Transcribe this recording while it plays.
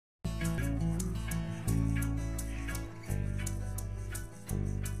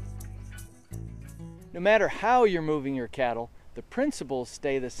No matter how you're moving your cattle, the principles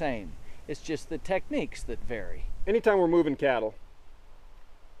stay the same. It's just the techniques that vary. Anytime we're moving cattle,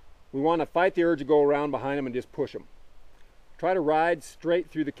 we want to fight the urge to go around behind them and just push them. Try to ride straight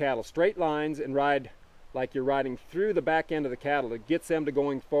through the cattle, straight lines, and ride like you're riding through the back end of the cattle. It gets them to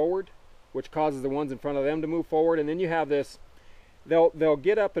going forward, which causes the ones in front of them to move forward. And then you have this, they'll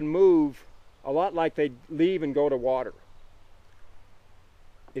get up and move a lot like they leave and go to water.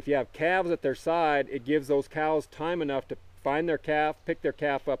 If you have calves at their side, it gives those cows time enough to find their calf, pick their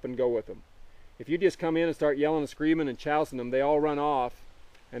calf up, and go with them. If you just come in and start yelling and screaming and chousing them, they all run off,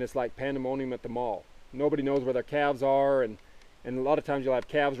 and it's like pandemonium at the mall. Nobody knows where their calves are, and a lot of times you'll have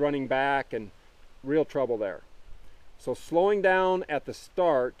calves running back, and real trouble there. So slowing down at the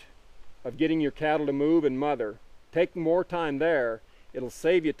start of getting your cattle to move and mother, take more time there, it'll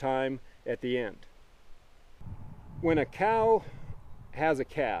save you time at the end. When a cow has a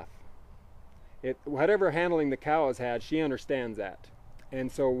calf, whatever handling the cow has had, she understands that.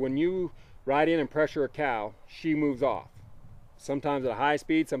 And so when you ride in and pressure a cow, she moves off. Sometimes at a high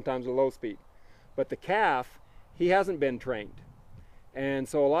speed, sometimes at a low speed. But the calf, he hasn't been trained. And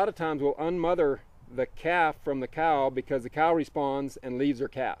so a lot of times we'll unmother the calf from the cow because the cow responds and leaves her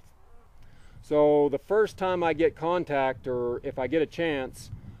calf. So the first time I get contact, or if I get a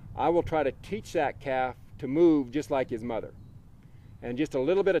chance, I will try to teach that calf to move just like his mother. And just a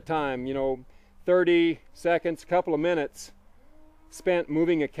little bit of time, 30 seconds, a couple of minutes spent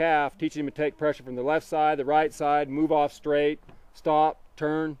moving a calf, teaching him to take pressure from the left side, the right side, move off straight, stop,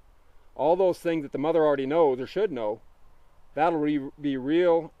 turn, all those things that the mother already knows or should know. That'll be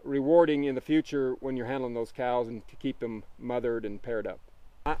real rewarding in the future when you're handling those cows and to keep them mothered and paired up.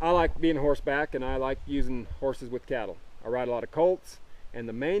 I like being horseback, and I like using horses with cattle. I ride a lot of colts, and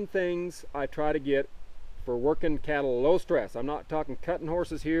the main things I try to get for working cattle low stress. I'm not talking cutting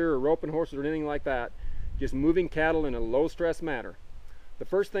horses here or roping horses or anything like that. Just moving cattle in a low stress manner. The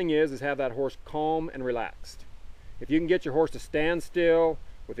first thing is have that horse calm and relaxed. If you can get your horse to stand still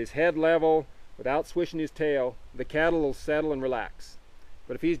with his head level without swishing his tail, the cattle will settle and relax.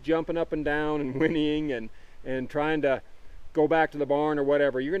 But if he's jumping up and down and whinnying and trying to go back to the barn or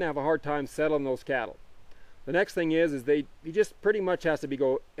whatever, you're going to have a hard time settling those cattle. The next thing is he just pretty much has to be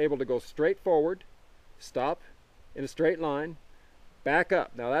able to go straight forward, stop in a straight line, back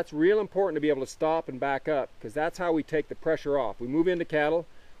up. Now that's real important to be able to stop and back up, because that's how we take the pressure off. We move into cattle,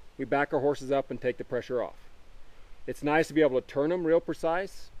 we back our horses up and take the pressure off. It's nice to be able to turn them real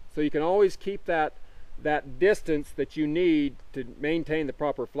precise, so you can always keep that distance that you need to maintain the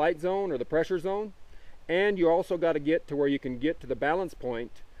proper flight zone or the pressure zone. And you also got to get to where you can get to the balance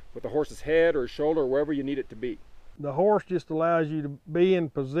point with the horse's head or shoulder or wherever you need it to be. The horse just allows you to be in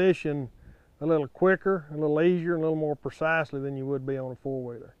position a little quicker, a little easier, and a little more precisely than you would be on a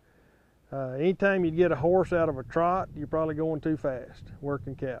four-wheeler. Anytime you get a horse out of a trot, you're probably going too fast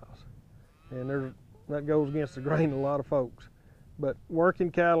working cows. And that goes against the grain of a lot of folks. But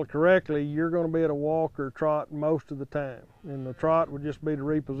working cattle correctly, you're going to be at a walk or trot most of the time. And the trot would just be to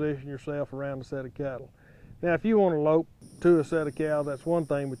reposition yourself around a set of cattle. Now, if you want to lope to a set of cows, that's one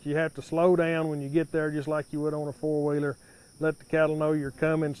thing, but you have to slow down when you get there just like you would on a four-wheeler. Let the cattle know you're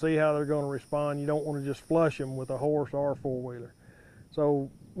coming, see how they're going to respond. You don't want to just flush them with a horse or a four-wheeler. So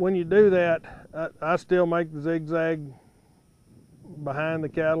when you do that, I still make the zigzag behind the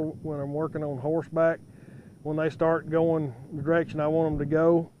cattle when I'm working on horseback. When they start going the direction I want them to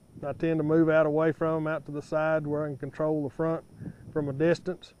go, I tend to move out away from them, out to the side where I can control the front from a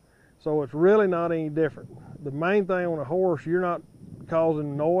distance. So it's really not any different. The main thing on a horse, you're not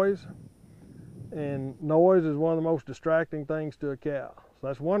causing noise. And noise is one of the most distracting things to a cow. So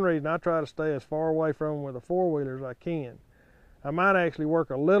that's one reason I try to stay as far away from them with a four-wheeler as I can. I might actually work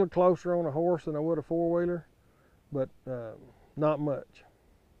a little closer on a horse than I would a four-wheeler, but not much.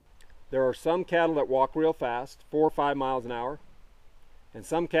 There are some cattle that walk real fast, 4 or 5 miles an hour, and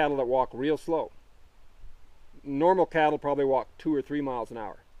some cattle that walk real slow. Normal cattle probably walk 2 or 3 miles an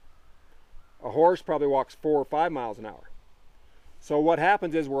hour. A horse probably walks 4 or 5 miles an hour. So what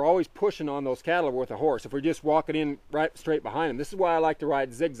happens is we're always pushing on those cattle with a horse. If we're just walking in right straight behind them, this is why I like to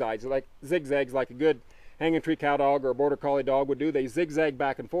ride zigzags, like a good hanging tree cow dog or a border collie dog would do. They zigzag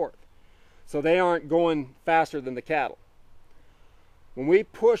back and forth, so they aren't going faster than the cattle. When we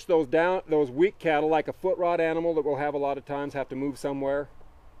push those weak cattle, like a foot rot animal that we'll have a lot of times have to move somewhere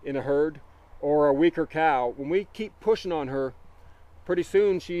in a herd, or a weaker cow, when we keep pushing on her, pretty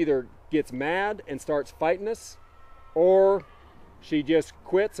soon she either gets mad and starts fighting us, or she just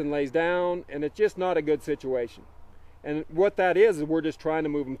quits and lays down, and it's just not a good situation. And what that is we're just trying to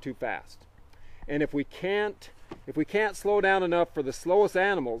move them too fast. And if we can't slow down enough for the slowest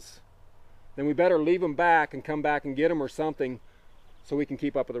animals, then we better leave them back and come back and get them or something so we can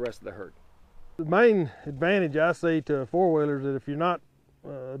keep up with the rest of the herd. The main advantage I see to a four-wheeler is that if you're not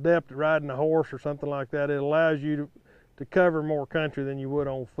adept at riding a horse or something like that, it allows you to cover more country than you would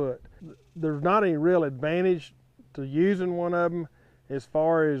on foot. There's not any real advantage to using one of them as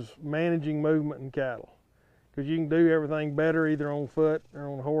far as managing movement in cattle, because you can do everything better either on foot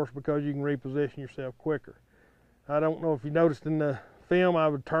or on a horse because you can reposition yourself quicker. I don't know if you noticed in the film I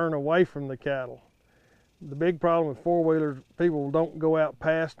would turn away from the cattle. The big problem with four-wheelers, people don't go out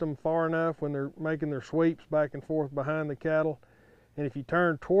past them far enough when they're making their sweeps back and forth behind the cattle. And if you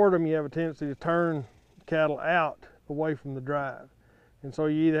turn toward them, you have a tendency to turn cattle out away from the drive. And so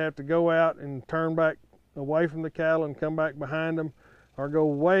you either have to go out and turn back away from the cattle and come back behind them, or go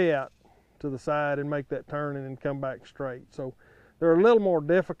way out to the side and make that turn and then come back straight. So they're a little more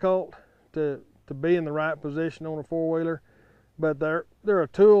difficult to be in the right position on a four-wheeler, but they're a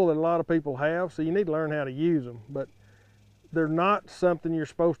tool that a lot of people have, so you need to learn how to use them. But they're not something you're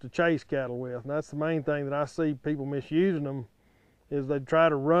supposed to chase cattle with, and that's the main thing that I see people misusing them, is they try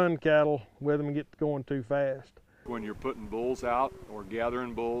to run cattle with them and get going too fast. When you're putting bulls out or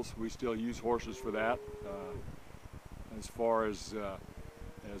gathering bulls, we still use horses for that. As far as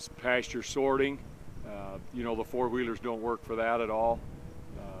pasture sorting, you know, the four-wheelers don't work for that at all.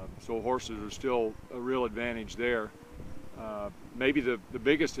 So horses are still a real advantage there. Maybe the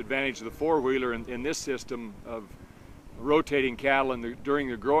biggest advantage of the four-wheeler in this system of rotating cattle during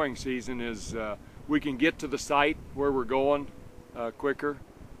the growing season is we can get to the site where we're going quicker,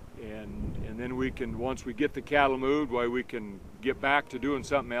 and then we can, once we get the cattle moved, we can get back to doing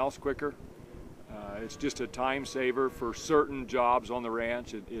something else quicker. It's just a time saver for certain jobs on the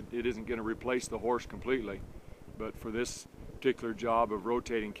ranch. It isn't going to replace the horse completely, but for this particular job of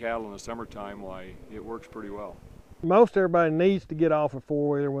rotating cattle in the summertime, it works pretty well. Most everybody needs to get off a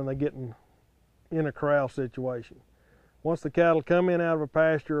four-wheeler when they get in a corral situation. Once the cattle come in out of a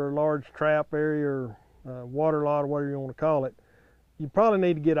pasture or a large trap area or water lot or whatever you want to call it, you probably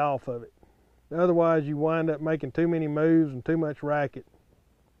need to get off of it. Otherwise you wind up making too many moves and too much racket.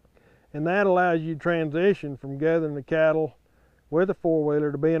 And that allows you to transition from gathering the cattle with a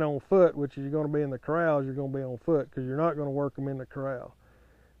four-wheeler to being on foot, which is you're going to be in the corrals, you're going to be on foot because you're not going to work them in the corral.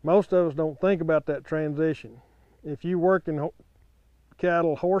 Most of us don't think about that transition. If you work in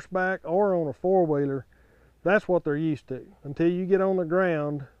cattle horseback or on a four-wheeler, that's what they're used to. Until you get on the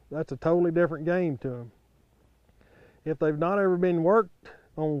ground, that's a totally different game to them. If they've not ever been worked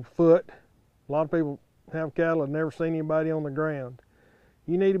on foot, a lot of people have cattle and never seen anybody on the ground.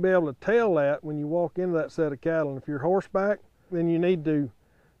 You need to be able to tell that when you walk into that set of cattle. And if you're horseback, then you need to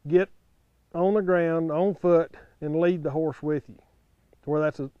get on the ground, on foot, and lead the horse with you, to where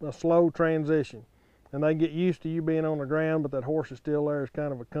that's a slow transition. And they get used to you being on the ground, but that horse is still there as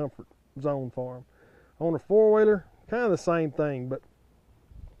kind of a comfort zone for them. On a four-wheeler, kind of the same thing, but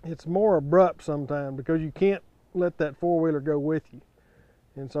it's more abrupt sometimes because you can't let that four-wheeler go with you.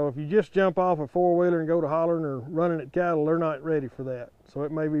 And so if you just jump off a four-wheeler and go to hollering or running at cattle, they're not ready for that. So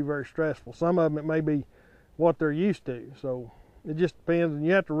it may be very stressful. Some of them, it may be what they're used to. So it just depends, and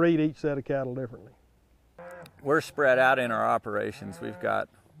you have to read each set of cattle differently. We're spread out in our operations. We've got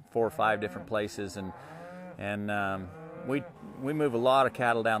 4 or 5 different places, and we move a lot of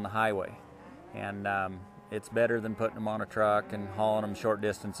cattle down the highway. And it's better than putting them on a truck and hauling them short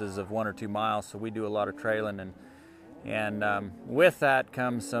distances of 1 or 2 miles, so we do a lot of trailing, and with that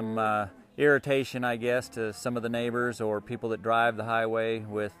comes some irritation, I guess, to some of the neighbors or people that drive the highway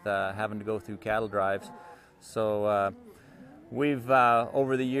with having to go through cattle drives. So we've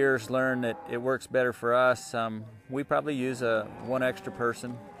over the years learned that it works better for us. We probably use one extra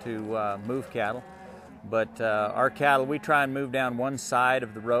person to move cattle, but our cattle, we try and move down one side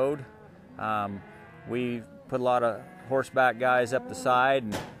of the road. We put a lot of horseback guys up the side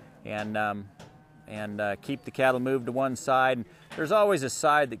and keep the cattle moved to one side. And there's always a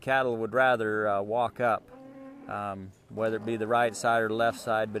side that cattle would rather walk up, whether it be the right side or the left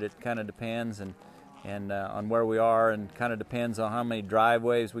side, but it kind of depends and on where we are, and kind of depends on how many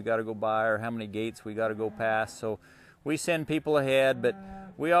driveways we got to go by or how many gates we got to go past. So we send people ahead, but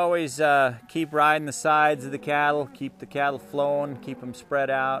we always keep riding the sides of the cattle, keep the cattle flowing, keep them spread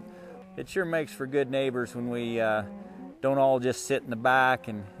out. It sure makes for good neighbors when we don't all just sit in the back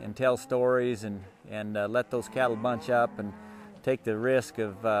and tell stories and let those cattle bunch up and take the risk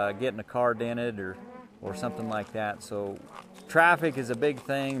of getting a car dented or something like that. So traffic is a big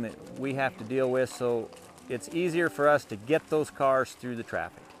thing that we have to deal with, so it's easier for us to get those cars through the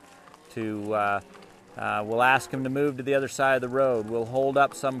traffic. We'll ask them to move to the other side of the road. We'll hold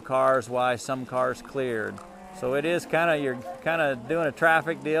up some cars while some cars cleared. So it is you're kind of doing a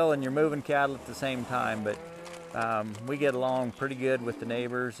traffic deal and you're moving cattle at the same time, but we get along pretty good with the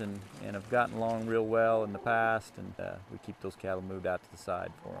neighbors and have gotten along real well in the past, and we keep those cattle moved out to the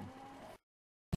side for them.